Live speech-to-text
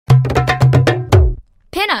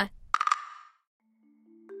Pinna!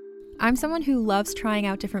 I'm someone who loves trying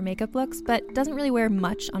out different makeup looks, but doesn't really wear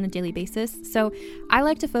much on a daily basis, so I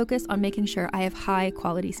like to focus on making sure I have high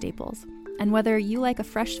quality staples. And whether you like a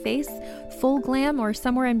fresh face, full glam, or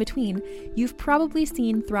somewhere in between, you've probably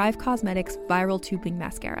seen Thrive Cosmetics Viral Tubing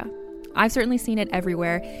Mascara. I've certainly seen it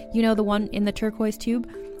everywhere. You know, the one in the turquoise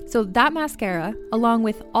tube? So that mascara, along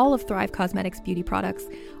with all of Thrive Cosmetics beauty products,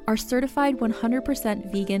 are certified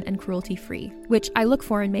 100% vegan and cruelty-free, which I look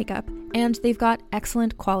for in makeup, and they've got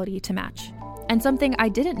excellent quality to match. And something I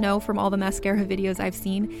didn't know from all the mascara videos I've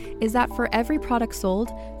seen is that for every product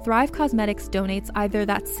sold, Thrive Cosmetics donates either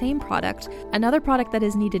that same product, another product that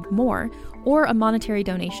is needed more, or a monetary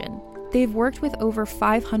donation. They've worked with over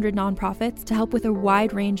 500 nonprofits to help with a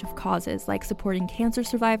wide range of causes like supporting cancer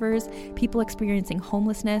survivors, people experiencing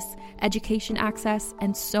homelessness, education access,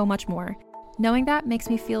 and so much more. Knowing that makes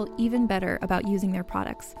me feel even better about using their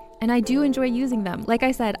products. And I do enjoy using them. Like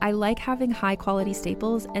I said, I like having high quality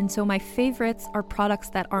staples, and so my favorites are products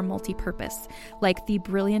that are multi-purpose, like the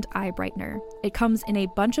Brilliant Eye Brightener. It comes in a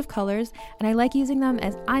bunch of colors, and I like using them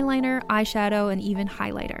as eyeliner, eyeshadow, and even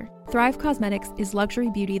highlighter. Thrive Cosmetics is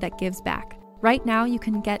luxury beauty that gives back. Right now, you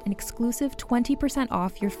can get an exclusive 20%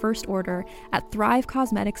 off your first order at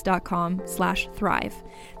thrivecosmetics.com/thrive.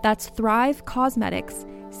 That's Thrive Cosmetics,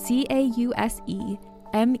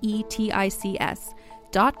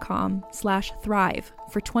 CAUSEMETICS.com/thrive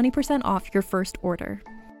for 20% off your first order.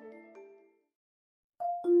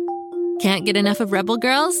 Can't get enough of Rebel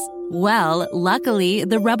Girls? Well, luckily,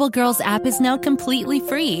 the Rebel Girls app is now completely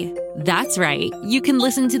free. That's right. You can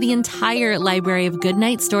listen to the entire library of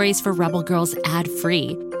goodnight stories for Rebel Girls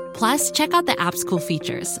ad-free. Plus, check out the app's cool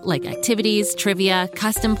features like activities, trivia,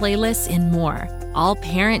 custom playlists, and more. All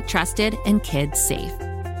parent-trusted and kids-safe.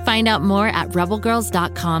 Find out more at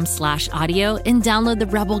rebelgirls.com/audio and download the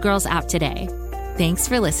Rebel Girls app today. Thanks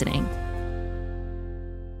for listening.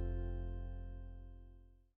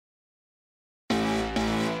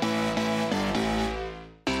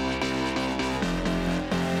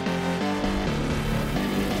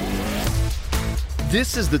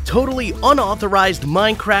 This is the totally unauthorized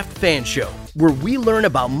Minecraft fan show, where we learn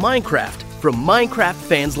about Minecraft from Minecraft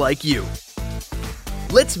fans like you.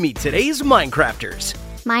 Let's meet today's Minecrafters.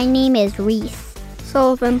 My name is Reese.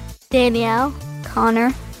 Sullivan. Danielle.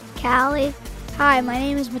 Connor. Callie. Hi, my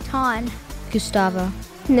name is Matan. Gustavo.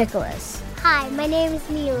 Nicholas. Hi, my name is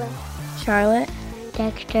Mila. Charlotte.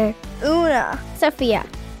 Dexter. Una. Sophia.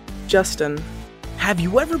 Justin. Have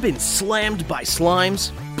you ever been slammed by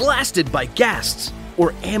slimes, blasted by ghasts,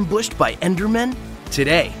 or ambushed by Endermen?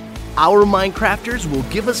 Today, our Minecrafters will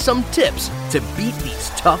give us some tips to beat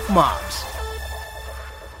these tough mobs.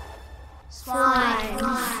 Slime.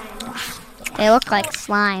 They look like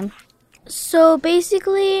slime. So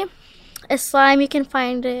basically, a slime, you can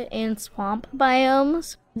find it in swamp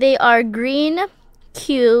biomes. They are green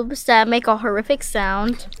cubes that make a horrific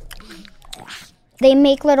sound. They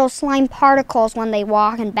make little slime particles when they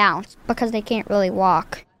walk and bounce because they can't really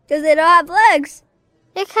walk. Because they don't have legs.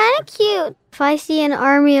 They're kind of cute. If I see an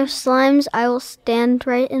army of slimes, I will stand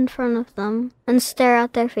right in front of them and stare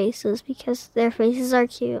at their faces because their faces are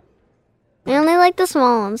cute. I only like the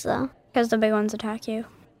small ones, though. Because the big ones attack you.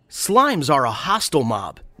 Slimes are a hostile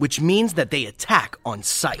mob, which means that they attack on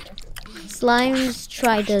sight. Slimes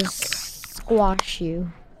try to squash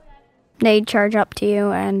you. They charge up to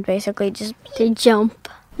you and basically they jump.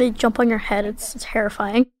 They jump on your head. It's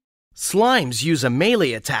terrifying. Slimes use a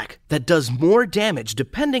melee attack that does more damage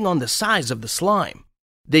depending on the size of the slime.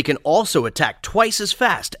 They can also attack twice as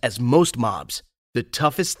fast as most mobs. The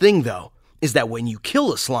toughest thing, though, is that when you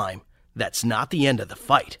kill a slime, that's not the end of the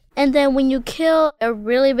fight. And then when you kill a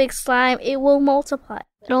really big slime, it will multiply.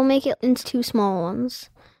 It'll make it into two small ones.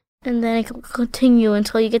 And then it will continue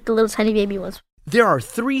until you get the little tiny baby ones. There are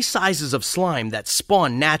 3 sizes of slime that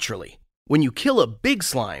spawn naturally. When you kill a big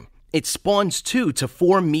slime, it spawns 2 to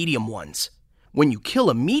 4 medium ones. When you kill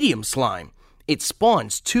a medium slime, it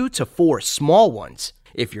spawns 2 to 4 small ones.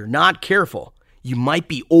 If you're not careful, you might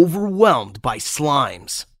be overwhelmed by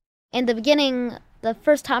slimes. In the beginning, the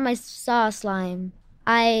first time I saw a slime,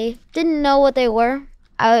 I didn't know what they were.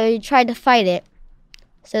 I tried to fight it.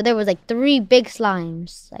 So there was 3 big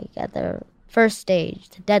slimes, at the first stage,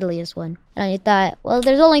 the deadliest one. And I thought, well,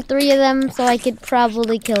 there's only 3 of them, so I could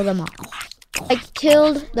probably kill them all. I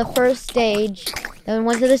killed the first stage, then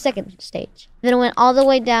went to the second stage. Then went all the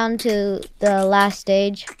way down to the last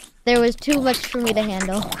stage. There was too much for me to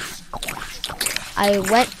handle. I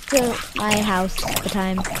went to my house at the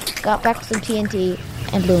time, got back some TNT,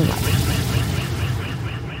 and blew them up.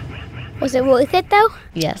 Was it worth it, though?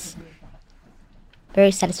 Yes.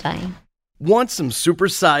 Very satisfying. Want some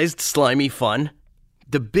supersized slimy fun?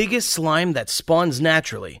 The biggest slime that spawns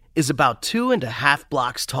naturally is about 2.5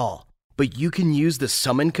 blocks tall, but you can use the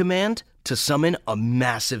summon command to summon a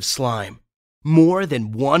massive slime, more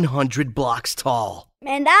than 100 blocks tall.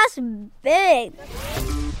 Man, that's big.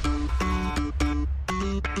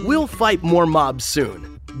 We'll fight more mobs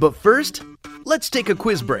soon, but first, let's take a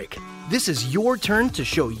quiz break. This is your turn to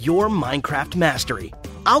show your Minecraft mastery.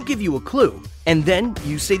 I'll give you a clue, and then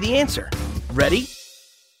you say the answer. Ready?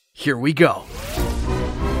 Here we go.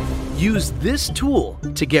 Use this tool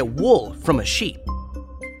to get wool from a sheep.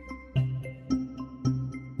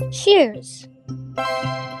 Shears.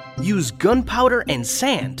 Use gunpowder and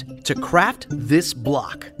sand to craft this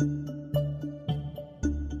block.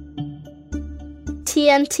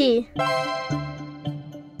 TNT.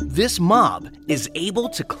 This mob is able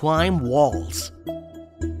to climb walls.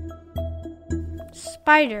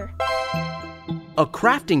 Spider. A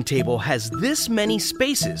crafting table has this many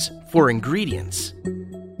spaces for ingredients.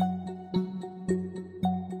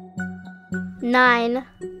 9.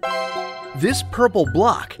 This purple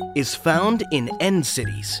block is found in end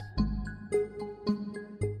cities.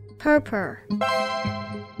 Purpur.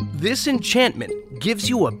 This enchantment gives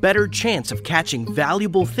you a better chance of catching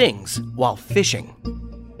valuable things while fishing.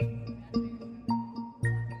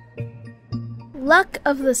 Luck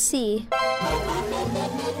of the sea.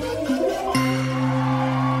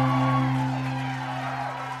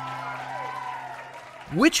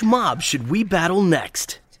 Which mob should we battle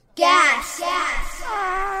next? Gas.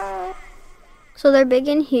 So they're big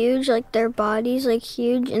and huge, like their bodies like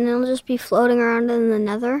huge, and they'll just be floating around in the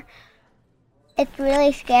nether. It's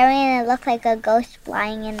really scary and it looks like a ghost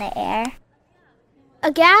flying in the air.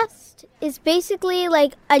 A ghast is basically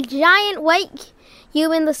like a giant white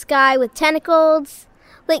cube in the sky with tentacles.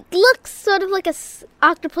 Like, looks sort of like a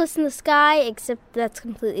octopus in the sky, except that's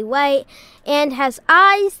completely white, and has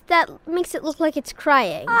eyes that makes it look like it's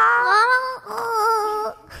crying.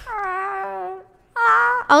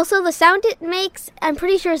 Also, the sound it makes, I'm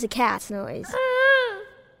pretty sure is a cat's noise.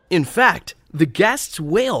 In fact, the Ghasts'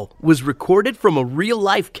 wail was recorded from a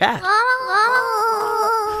real-life cat.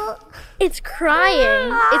 It's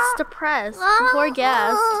crying. It's depressed. Poor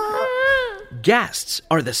ghast. Ghasts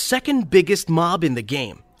are the second biggest mob in the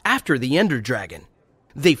game, after the Ender Dragon.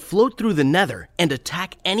 They float through the nether and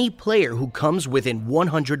attack any player who comes within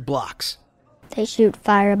 100 blocks. They shoot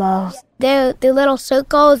fireballs. They're little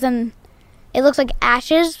circles, and it looks like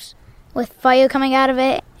ashes with fire coming out of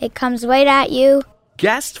it. It comes right at you.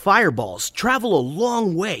 Ghast fireballs travel a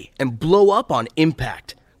long way and blow up on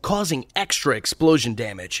impact, causing extra explosion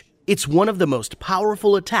damage. It's one of the most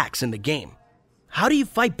powerful attacks in the game. How do you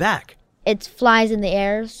fight back? It flies in the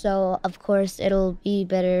air, so of course it'll be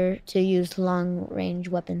better to use long-range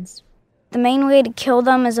weapons. The main way to kill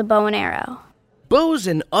them is a bow and arrow. Bows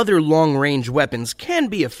and other long-range weapons can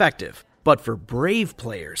be effective, but for brave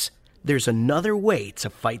players, there's another way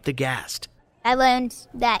to fight the Ghast. I learned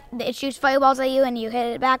that it shoots fireballs at you and you hit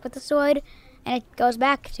it back with the sword and it goes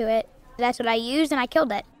back to it. That's what I used and I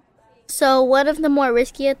killed it. So one of the more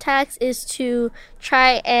risky attacks is to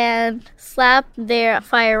try and slap their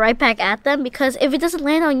fire right back at them, because if it doesn't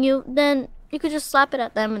land on you, then you could just slap it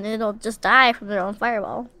at them and it'll just die from their own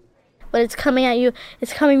fireball. But it's coming at you,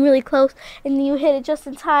 it's coming really close, and you hit it just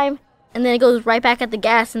in time, and then it goes right back at the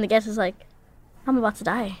ghast, and the ghast is like, I'm about to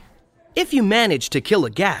die. If you manage to kill a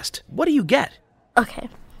Ghast, what do you get? Okay,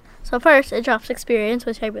 so first it drops experience,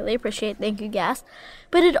 which I really appreciate, thank you ghast.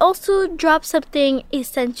 But it also drops something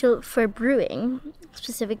essential for brewing,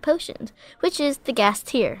 specific potions, which is the ghast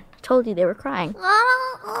tear. I told you they were crying.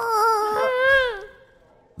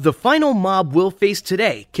 The final mob we'll face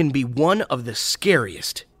today can be one of the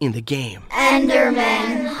scariest in the game.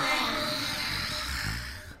 Endermen.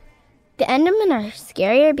 The Endermen are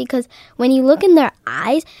scarier because when you look in their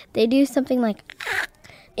eyes, they do something like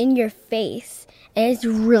in your face. And it's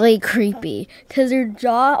really creepy because their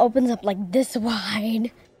jaw opens up like this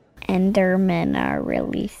wide. Endermen are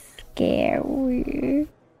really scary.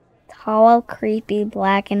 Tall, creepy,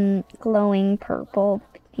 black and glowing purple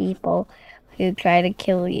people who try to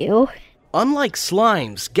kill you. Unlike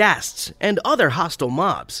slimes, Ghasts, and other hostile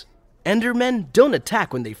mobs, Endermen don't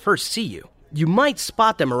attack when they first see you. You might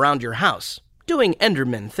spot them around your house, doing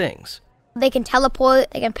Enderman things. They can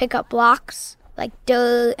teleport, they can pick up blocks, like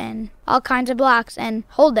dirt and all kinds of blocks, and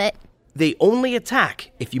hold it. They only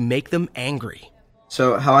attack if you make them angry.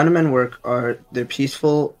 So how Endermen work are they're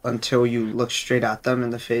peaceful until you look straight at them in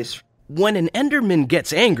the face. When an Enderman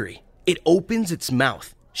gets angry, it opens its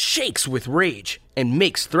mouth, shakes with rage, and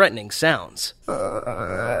makes threatening sounds.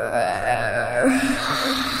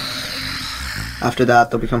 After that,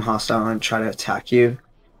 they'll become hostile and try to attack you,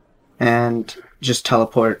 and just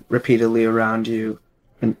teleport repeatedly around you,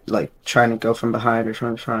 and like trying to go from behind or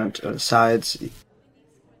from the front or the sides.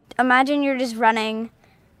 Imagine you're just running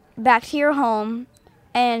back to your home,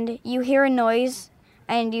 and you hear a noise,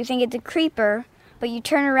 and you think it's a creeper, but you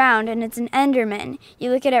turn around and it's an Enderman.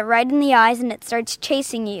 You look at it right in the eyes and it starts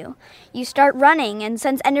chasing you. You start running, and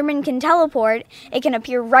since Enderman can teleport, it can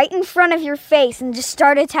appear right in front of your face and just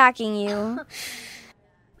start attacking you.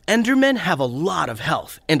 Endermen have a lot of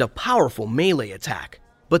health and a powerful melee attack,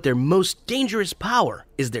 but their most dangerous power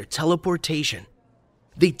is their teleportation.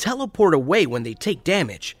 They teleport away when they take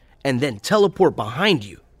damage, and then teleport behind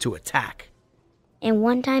you to attack. And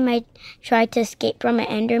one time I tried to escape from an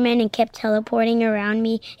Enderman and kept teleporting around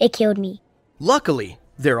me. It killed me. Luckily,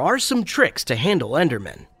 there are some tricks to handle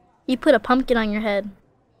Endermen. You put a pumpkin on your head.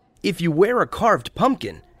 If you wear a carved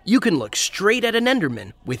pumpkin, you can look straight at an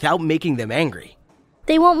Enderman without making them angry.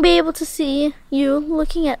 They won't be able to see you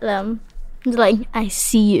looking at them. They're like, I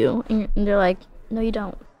see you. And they're like, no, you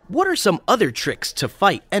don't. What are some other tricks to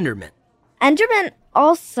fight Endermen? Endermen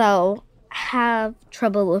also have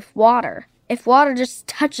trouble with water. If water just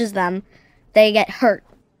touches them, they get hurt.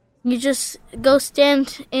 You just go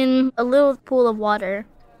stand in a little pool of water.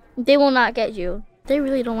 They will not get you. They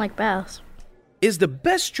really don't like baths. Is the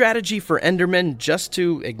best strategy for Endermen just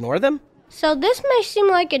to ignore them? So this may seem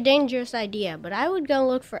like a dangerous idea, but I would go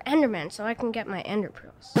look for Endermen so I can get my Ender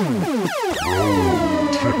Pearls.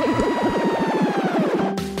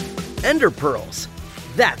 Ender Pearls.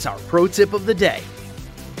 That's our pro tip of the day.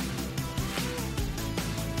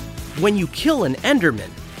 When you kill an Enderman,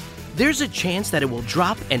 there's a chance that it will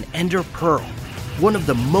drop an Ender Pearl, one of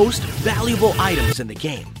the most valuable items in the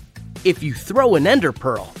game. If you throw an Ender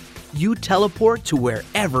Pearl, you teleport to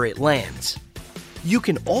wherever it lands. You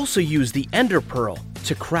can also use the Ender Pearl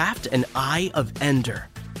to craft an Eye of Ender.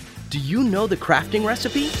 Do you know the crafting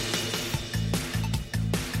recipe?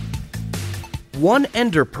 1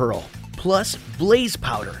 Ender Pearl plus Blaze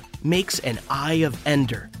Powder makes an Eye of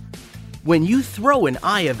Ender. When you throw an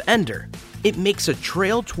Eye of Ender, it makes a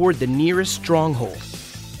trail toward the nearest stronghold.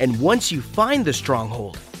 And once you find the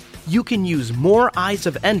stronghold, you can use more Eyes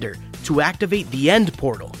of Ender to activate the End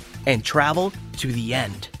Portal and travel to the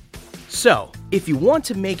end. So, if you want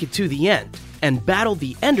to make it to the end and battle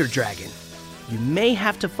the Ender Dragon, you may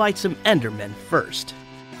have to fight some Endermen first.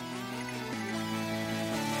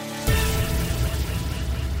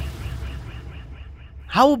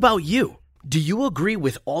 How about you? Do you agree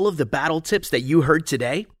with all of the battle tips that you heard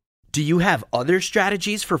today? Do you have other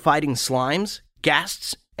strategies for fighting slimes,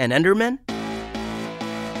 ghasts, and Endermen?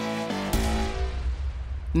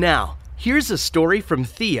 Now, here's a story from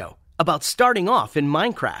Theo about starting off in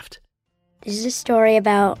Minecraft. This is a story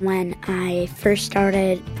about when I first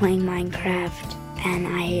started playing Minecraft and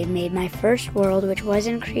I made my first world, which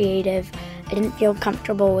wasn't creative. I didn't feel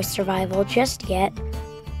comfortable with survival just yet.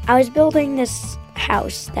 I was building this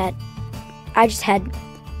house that I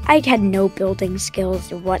had no building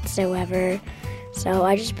skills whatsoever, so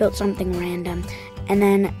I just built something random. And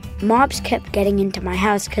then mobs kept getting into my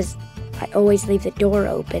house because I always leave the door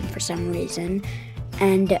open for some reason.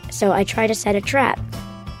 And so I tried to set a trap.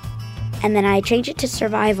 And then I changed it to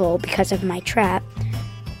survival because of my trap.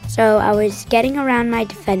 So I was getting around my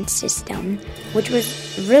defense system, which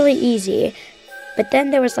was really easy. But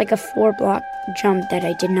then there was like a 4-block jump that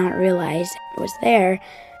I did not realize was there.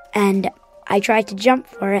 And I tried to jump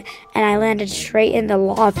for it, and I landed straight in the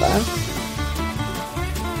lava.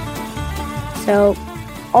 So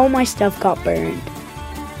all my stuff got burned.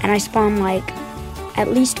 And I spawned like at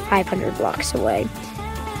least 500 blocks away.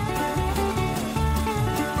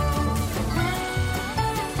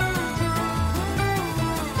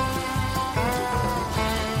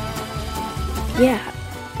 Yeah,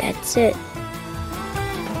 that's it.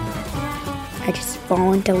 I just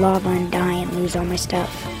fall into lava and die and lose all my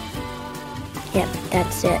stuff. Yep,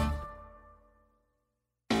 that's it.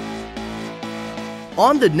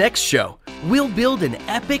 On the next show, we'll build an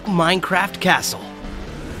epic Minecraft castle.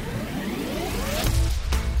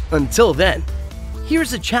 Until then,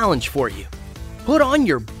 here's a challenge for you. Put on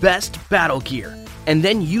your best battle gear, and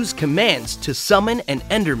then use commands to summon an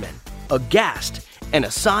Enderman, a Ghast, and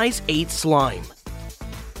a size 8 slime.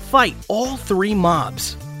 Fight all 3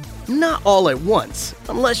 mobs. Not all at once,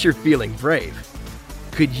 unless you're feeling brave.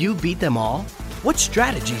 Could you beat them all? What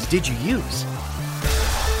strategies did you use?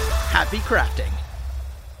 Happy crafting!